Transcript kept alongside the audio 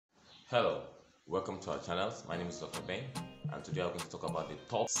Hello, welcome to our channels. My name is Dr. Ben, and today I'm going to talk about the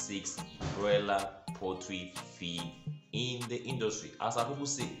top 6 broiler poultry feed in the industry. As our people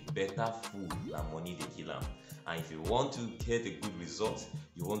say, better food than money they kill them. And if you want to get a good result,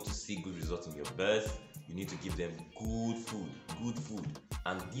 you want to see good results in your birds, you need to give them good food.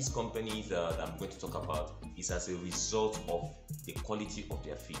 And these companies that I'm going to talk about is as a result of the quality of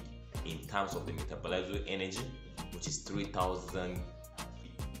their feed in terms of the metabolizable energy, which is 3,000.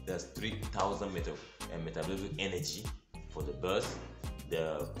 There's 3,000 metabolism energy for the birds,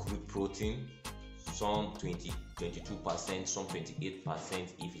 the crude protein, some 22%, some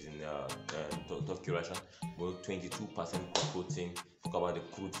 28% if it's in the turkey ration, but 22% protein. Talk about the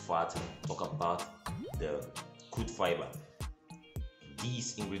crude fat, talk about the crude fiber.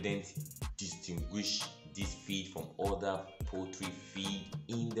 These ingredients distinguish this feed from other poultry feed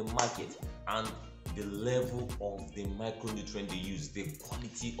in the market, and the level of the micronutrient they use, the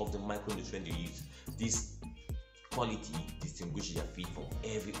quality of the micronutrient they use. This quality distinguishes their feed from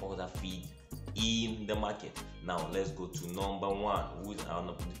every other feed in the market. Now let's go to number 1. Who is our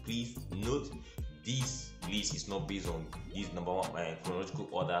number? Please note this list is not based on this number 1 chronological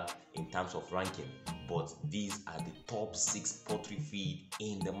order in terms of ranking, but these are the top 6 poultry feed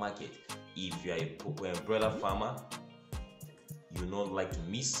in the market. If you are a broiler farmer, you not like to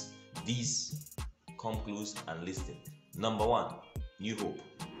miss these. Come close and listen. Number 1, New Hope.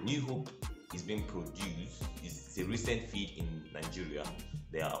 New Hope is being produced. It's a recent feed in Nigeria.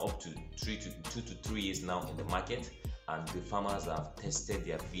 They are up to 2 to 3 years now in the market, and the farmers have tested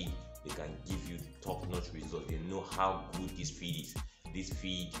their feed. They can give you top-notch results. They know how good this feed is. This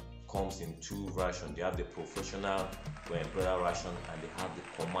feed comes in 2 rations. They have the professional broiler ration and they have the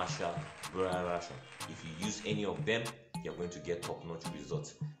commercial broiler ration. If you use any of them, you're going to get top-notch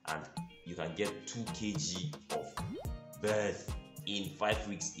results, and you can get 2 kg of birds in 5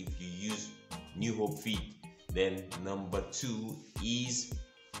 weeks if you use New Hope feed. Then number 2 is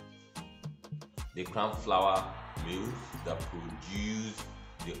the Crown Flour mills that produce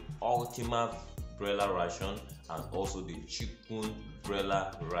the ultimate broiler ration and also the chicken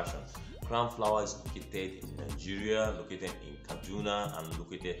broiler ration. Crown Flour is located in Nigeria, located in Kaduna, and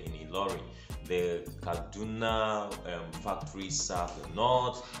located in Ilorin. The Kaduna factory serves the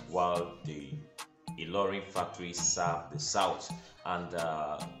north, while the Ilorin factory serves the south, and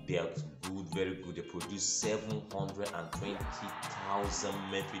they are good, very good. They produce 720,000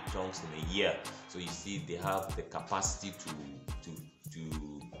 metric tons in a year. So you see, they have the capacity to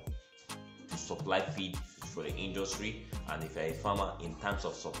supply feed for the industry. And if you're a farmer, in terms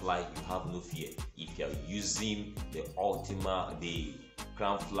of supply, you have no fear. If you're using the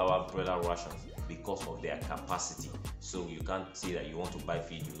Crown Flour broiler rations, because of their capacity. So you can't say that you want to buy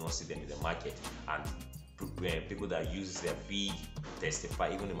feed, you not see them in the market. And people that use their feed testify.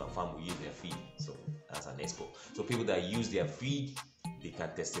 Even in my farm, we use their feed, so that's an expo. So people that use their feed, they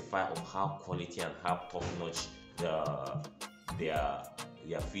can testify of how quality and how top-notch their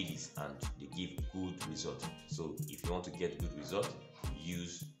feed is, and they give good results. So if you want to get good results,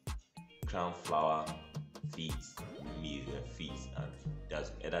 use Crown Flour feeds, and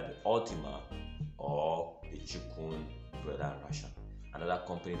that's either the Ultima or the chicken broiler ration. Another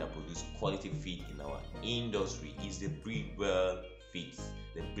company that produces quality feed in our industry is the Breedwell Feeds.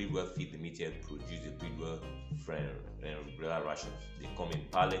 The Breedwell Feed Limited produce the Breedwell broiler rations. They come in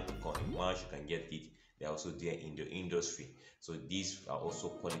pallet, they come in mash, you can get it. They're also there in the industry. So these are also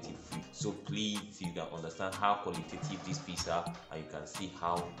quality feed. So please, you can understand how qualitative these feeds are, and you can see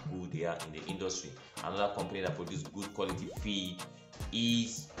how good they are in the industry. Another company that produces good quality feed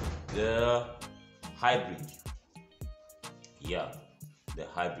is the Hybrid. Yeah, the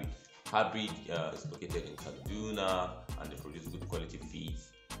Hybrid. Hybrid is located in Kaduna, and they produce good quality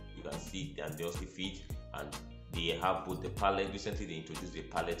feeds. You can see, and they also feed, and they have both the pallet. Recently they introduced the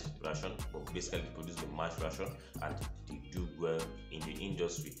pallet ration, but basically they produce the mash ration, and they do well in the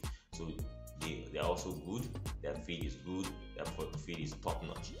industry. So they are also good. Their feed is good. Their feed is top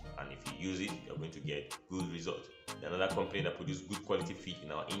notch, and if you use it, you're going to get good results. Another company that produces good quality feed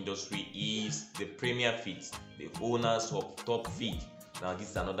in our industry is the Premier Feeds, the owners of Top Feed. Now this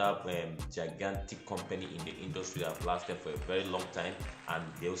is another gigantic company in the industry that have lasted for a very long time, and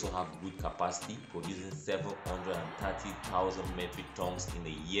they also have good capacity, producing 730,000 metric tons in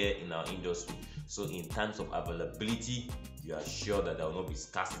a year in our industry. So in terms of availability, you are sure that there will not be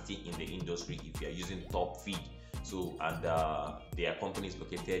scarcity in the industry if you are using Top Feed. So, and their company is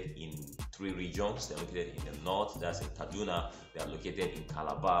located in three regions. They're located in the north, that's in Kaduna, they are located in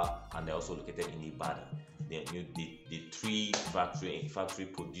Calabar, and they're also located in Ibadan. The three factory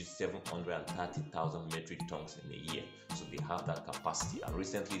produce 730,000 metric tons in a year, so they have that capacity. And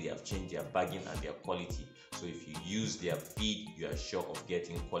recently they have changed their bagging and their quality, so if you use their feed, you are sure of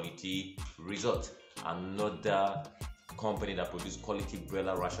getting quality result. Another company that produces quality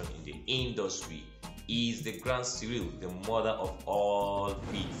broiler ration in the industry is the Grand Cyril, the mother of all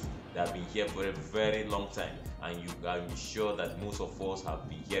feeds. They have been here for a very long time, and you can be sure that most of us have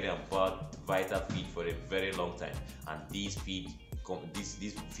been hearing about Vita Feed for a very long time. And this feed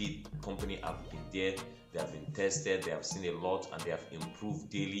company have been there, they have been tested, they have seen a lot, and they have improved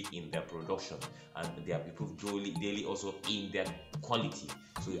daily in their production, and they have improved daily also in their quality.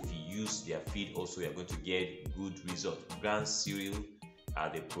 So if you use their feed also, you are going to get good result. Grand Cyril are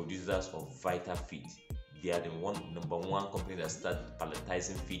the producers of Vita Feed. They are the number one company that started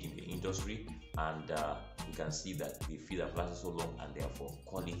palletizing feed in the industry, and you can see that the feed have lasted so long and they are for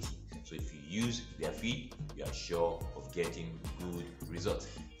quality. So if you use their feed, you are sure of getting good results.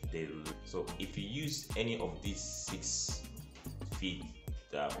 So if you use any of these 6 feed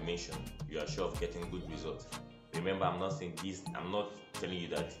that I've mentioned, you are sure of getting good results. Remember, I'm not saying this, I'm not telling you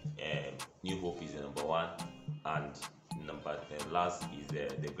that New Hope is the number one and last is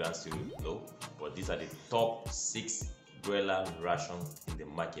the Grand Cyril. No, but these are the top 6 broiler rations in the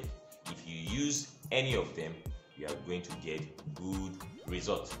market. If you use any of them, you are going to get good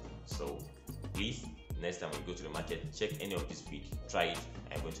results. So please, next time you go to the market, check any of these feed, try it,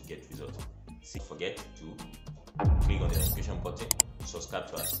 and you're going to get results. Don't forget to click on the notification button, subscribe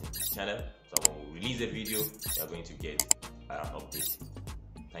to our channel, so when we release a video, you are going to get an update.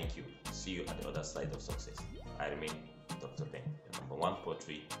 Thank you. See you at the other side of success. I remain Dr. Ben, the #1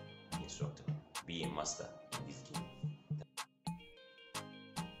 poultry instructor. Be a master in this game.